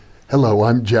Hello,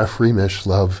 I'm Jeffrey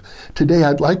Mishlove. Today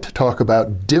I'd like to talk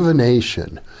about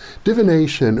divination.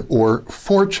 Divination, or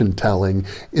fortune-telling,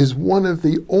 is one of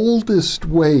the oldest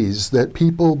ways that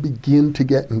people begin to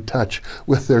get in touch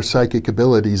with their psychic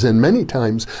abilities, and many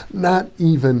times not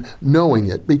even knowing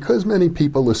it, because many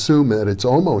people assume that it's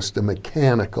almost a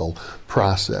mechanical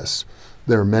process.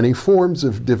 There are many forms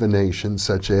of divination,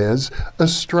 such as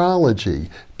astrology,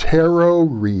 tarot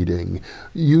reading,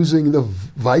 using the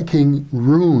Viking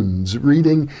runes,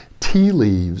 reading tea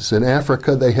leaves. In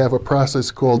Africa, they have a process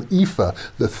called Ifa,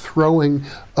 the throwing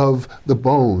of the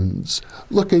bones,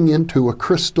 looking into a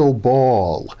crystal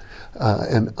ball,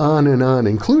 and on,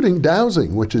 including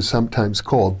dowsing, which is sometimes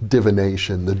called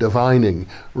divination, the divining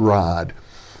rod.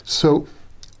 So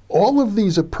all of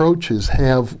these approaches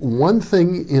have one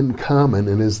thing in common,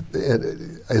 and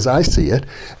as I see it,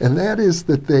 and that is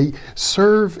that they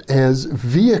serve as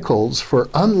vehicles for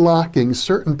unlocking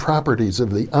certain properties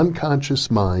of the unconscious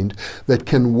mind that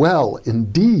can well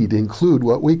indeed include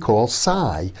what we call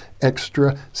psi,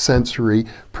 extrasensory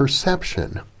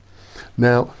perception.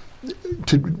 Now,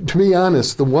 to be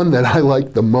honest, the one that I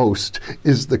like the most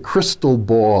is the crystal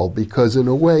ball, because in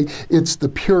a way it's the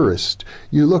purest.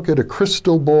 You look at a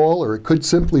crystal ball, or it could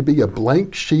simply be a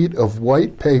blank sheet of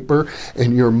white paper,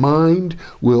 and your mind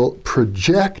will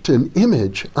project an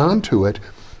image onto it.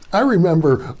 I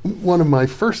remember one of my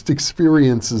first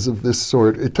experiences of this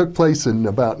sort. It took place in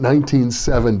about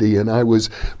 1970, and I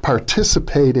was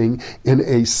participating in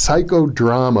a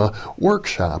psychodrama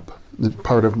workshop,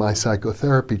 part of my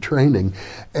psychotherapy training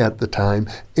at the time,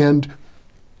 and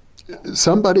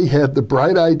somebody had the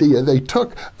bright idea. They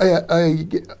took a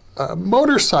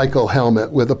motorcycle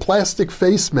helmet with a plastic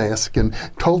face mask and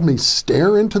told me,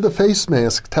 stare into the face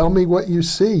mask, tell me what you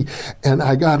see. And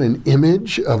I got an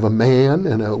image of a man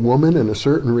and a woman in a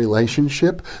certain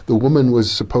relationship. The woman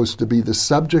was supposed to be the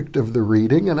subject of the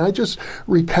reading, and I just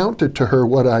recounted to her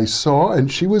what I saw,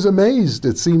 and she was amazed.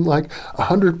 It seemed like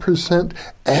 100%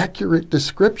 accurate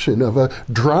description of a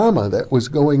drama that was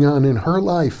going on in her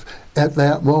life at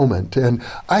that moment. And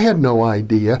I had no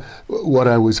idea what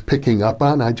I was picking up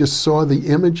on. I just saw the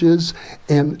images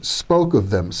and spoke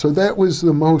of them. So that was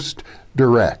the most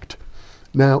direct.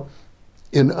 Now,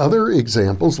 in other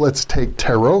examples, let's take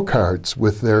tarot cards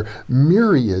with their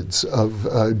myriads of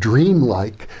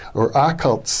dreamlike or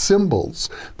occult symbols.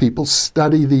 People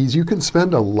study these. You can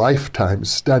spend a lifetime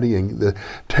studying the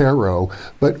tarot,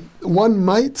 but one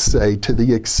might say, to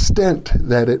the extent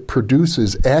that it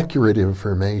produces accurate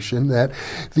information, that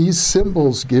these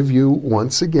symbols give you,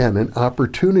 once again, an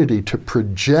opportunity to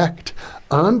project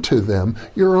onto them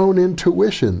your own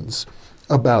intuitions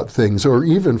about things, or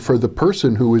even for the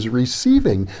person who is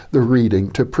receiving the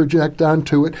reading to project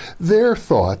onto it their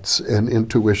thoughts and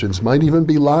intuitions, might even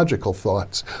be logical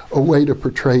thoughts, a way to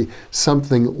portray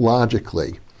something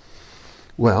logically.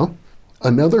 Well,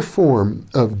 another form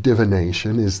of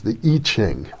divination is the I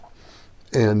Ching.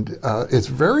 And it's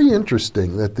very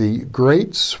interesting that the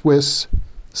great Swiss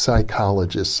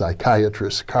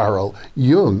psychiatrist Carl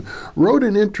Jung wrote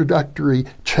an introductory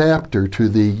chapter to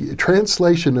the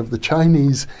translation of the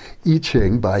Chinese I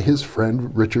Ching by his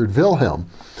friend Richard Wilhelm.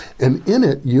 And in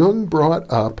it, Jung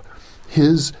brought up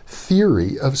his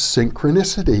theory of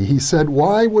synchronicity. He said,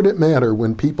 why would it matter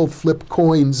when people flip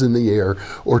coins in the air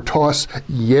or toss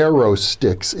yarrow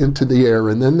sticks into the air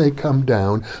and then they come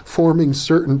down, forming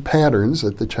certain patterns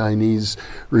that the Chinese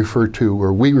refer to,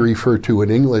 or we refer to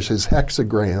in English as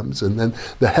hexagrams, and then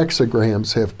the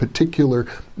hexagrams have particular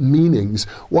meanings.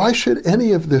 Why should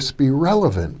any of this be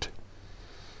relevant?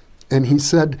 And he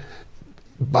said,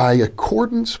 by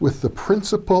accordance with the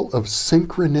principle of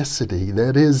synchronicity,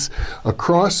 that is,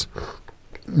 across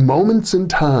moments in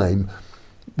time,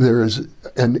 there is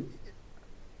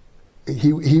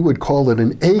he would call it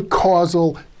an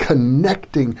acausal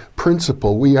connecting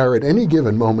principle. We are at any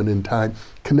given moment in time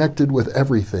connected with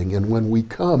everything, and when we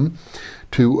come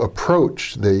to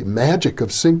approach the magic of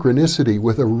synchronicity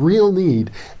with a real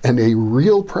need and a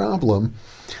real problem,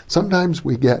 sometimes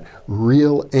we get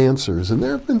real answers. And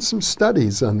there have been some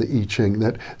studies on the I Ching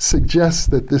that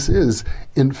suggest that this is,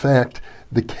 in fact,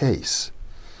 the case.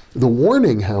 The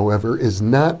warning, however, is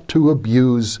not to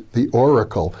abuse the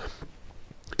oracle.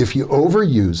 If you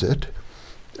overuse it,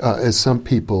 as some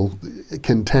people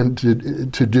can tend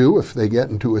to do if they get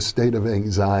into a state of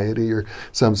anxiety or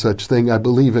some such thing. I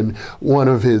believe in one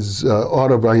of his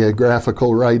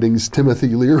autobiographical writings, Timothy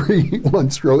Leary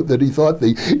once wrote that he thought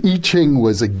the I Ching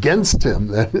was against him,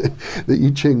 that the I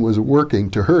Ching was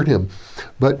working to hurt him.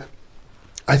 But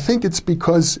I think it's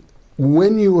because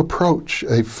when you approach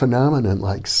a phenomenon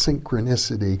like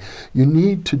synchronicity, you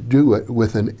need to do it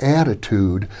with an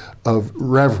attitude of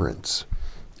reverence,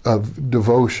 of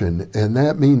devotion, and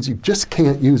that means you just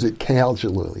can't use it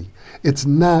casually. It's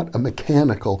not a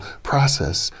mechanical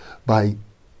process by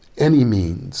any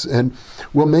means. And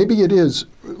well, maybe it is,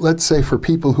 let's say, for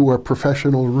people who are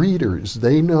professional readers.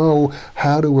 They know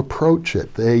how to approach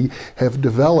it. They have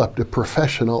developed a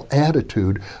professional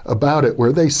attitude about it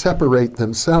where they separate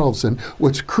themselves. And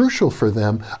what's crucial for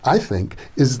them, I think,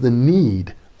 is the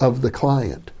need of the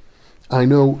client. I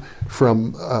know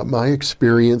from my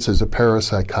experience as a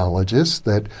parapsychologist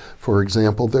that, for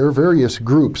example, there are various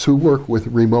groups who work with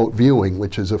remote viewing,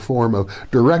 which is a form of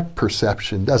direct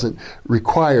perception, doesn't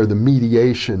require the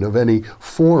mediation of any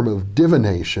form of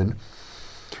divination,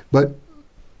 but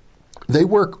they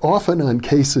work often on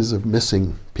cases of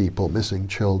missing people, missing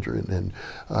children,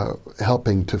 and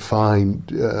helping to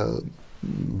find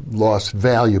lost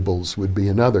valuables would be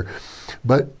another.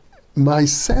 But my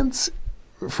sense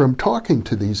from talking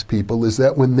to these people is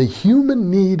that when the human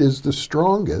need is the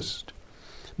strongest,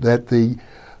 that the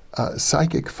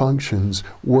psychic functions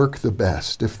work the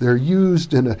best. If they're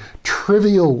used in a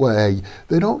trivial way,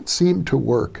 they don't seem to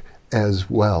work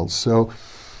as well. So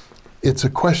it's a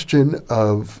question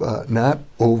of not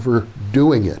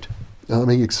overdoing it. Let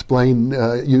me explain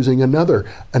using another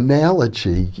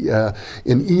analogy.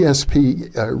 In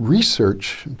ESP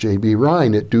research, J.B.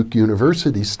 Rhine at Duke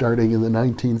University, starting in the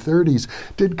 1930s,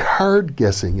 did card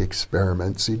guessing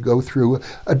experiments. He'd go through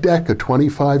a deck of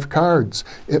 25 cards.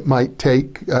 It might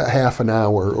take half an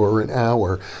hour or an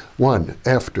hour, one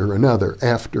after another,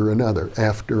 after another,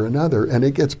 after another, and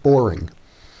it gets boring.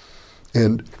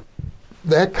 And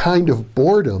that kind of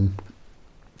boredom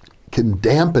can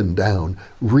dampen down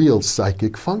real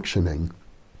psychic functioning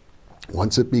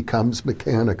once it becomes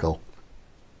mechanical.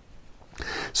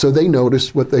 So they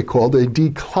noticed what they called a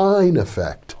decline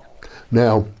effect.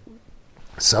 Now,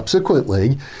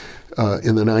 subsequently,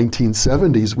 in the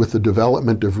 1970s, with the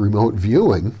development of remote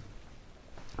viewing,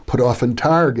 Put Off and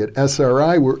Target,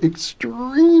 SRI, were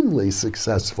extremely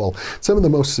successful, some of the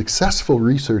most successful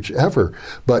research ever,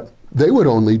 but they would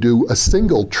only do a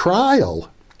single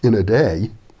trial in a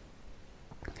day,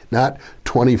 not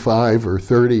 25 or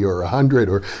 30 or 100,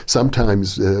 or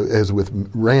sometimes, as with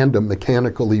random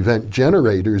mechanical event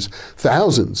generators,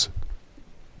 thousands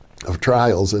of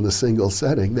trials in a single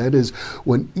setting. That is,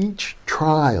 when each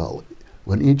trial,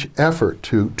 when each effort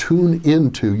to tune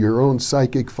into your own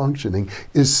psychic functioning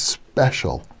is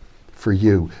special for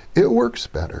you, it works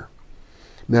better.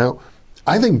 Now,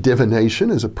 I think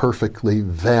divination is a perfectly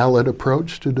valid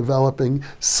approach to developing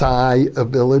psi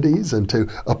abilities and to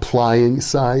applying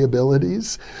psi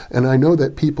abilities. And I know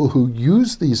that people who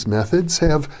use these methods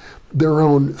have their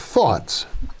own thoughts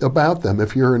about them.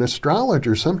 If you're an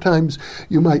astrologer, sometimes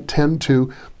you might tend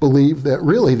to believe that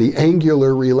really the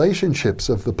angular relationships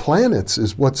of the planets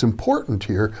is what's important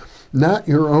here, not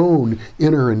your own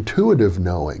inner intuitive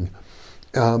knowing.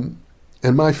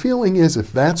 And my feeling is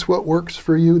if that's what works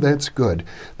for you, that's good.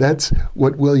 That's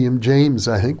what William James,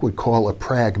 I think, would call a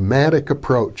pragmatic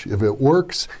approach. If it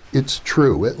works, it's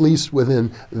true, at least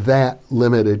within that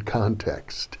limited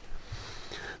context.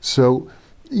 So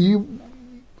you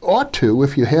ought to,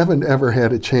 if you haven't ever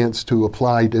had a chance to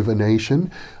apply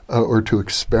divination or to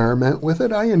experiment with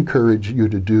it, I encourage you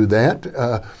to do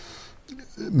that.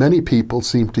 Many people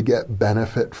seem to get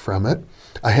benefit from it.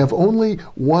 I have only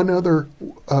one other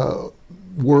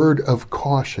word of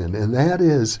caution, and that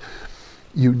is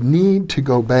you need to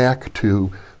go back to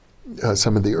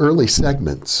some of the early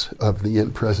segments of the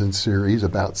In Presence series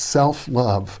about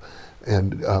self-love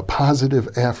and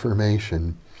positive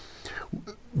affirmation.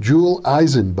 Jule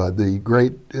Eisenbud, the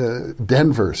great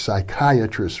Denver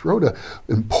psychiatrist, wrote an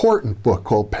important book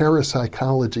called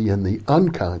Parapsychology and the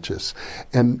Unconscious.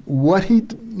 And what he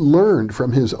learned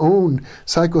from his own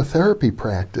psychotherapy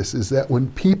practice is that when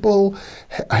people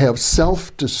have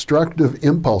self-destructive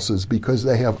impulses because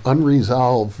they have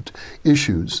unresolved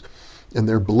issues, and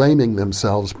they're blaming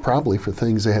themselves probably for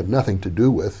things they had nothing to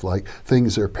do with, like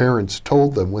things their parents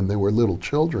told them when they were little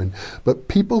children. But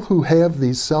people who have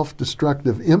these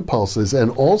self-destructive impulses and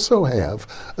also have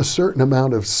a certain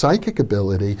amount of psychic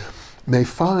ability may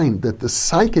find that the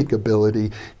psychic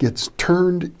ability gets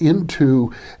turned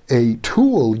into a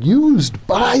tool used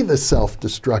by the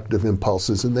self-destructive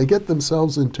impulses, and they get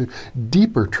themselves into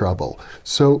deeper trouble.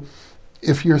 So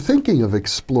if you're thinking of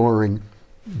exploring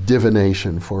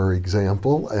divination, for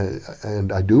example,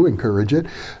 and I do encourage it,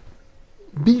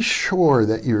 be sure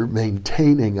that you're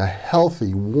maintaining a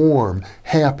healthy, warm,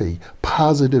 happy,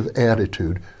 positive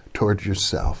attitude towards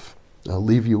yourself. I'll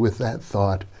leave you with that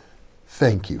thought.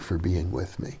 Thank you for being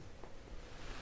with me.